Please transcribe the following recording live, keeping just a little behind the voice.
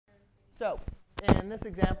So in this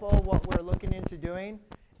example, what we're looking into doing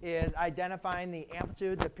is identifying the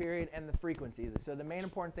amplitude, the period, and the frequency. So the main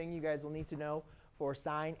important thing you guys will need to know for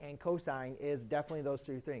sine and cosine is definitely those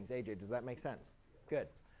three things. AJ, does that make sense? Good.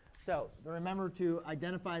 So remember to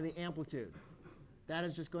identify the amplitude. That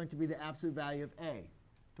is just going to be the absolute value of A.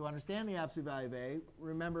 To understand the absolute value of A,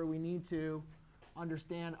 remember we need to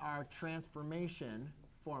understand our transformation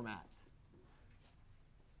format.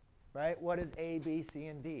 Right? What is A, B, C,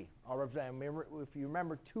 and D? I'll represent. If you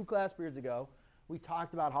remember 2 class periods ago, we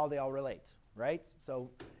talked about how they all relate. Right? So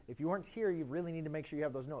if you weren't here, you really need to make sure you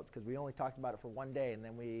have those notes, because we only talked about it for one day, and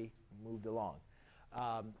then we moved along.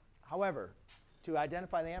 However, to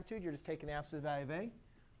identify the amplitude, you're just taking the absolute value of A,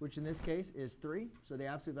 which in this case is 3. So the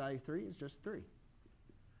absolute value of 3 is just 3.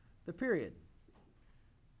 The period.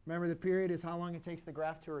 Remember, the period is how long it takes the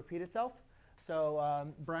graph to repeat itself.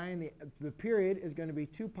 So Brian, the period is going to be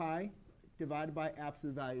 2 pi divided by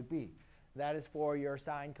absolute value of B. That is for your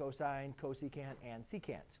sine, cosine, cosecant, and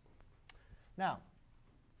secant. Now,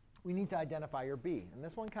 we need to identify your B. And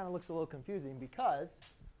this one kind of looks a little confusing because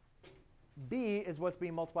B is what's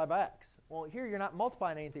being multiplied by x. Well, here you're not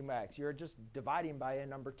multiplying anything by x. You're just dividing by a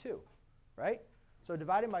number 2, right? So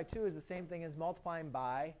dividing by 2 is the same thing as multiplying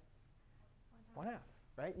by 1/2,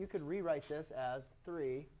 right? You could rewrite this as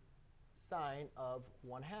 3 sine of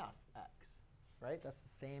 1/2 x, right? That's the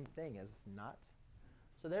same thing, is it not?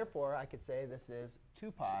 So therefore, I could say this is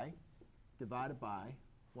 2 pi divided by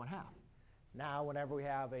 1/2. Now, whenever we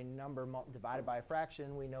have a number divided by a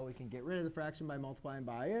fraction, we know we can get rid of the fraction by multiplying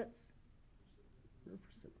by its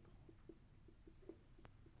reciprocal.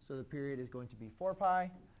 So the period is going to be 4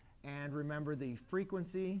 pi. And remember, the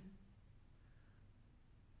frequency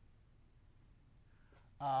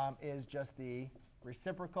is just the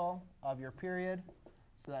reciprocal of your period.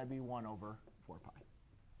 So that would be 1 over 4 pi.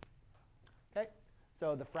 OK?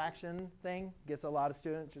 So the fraction thing gets a lot of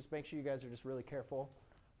students. Just make sure you guys are just really careful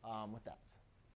with that.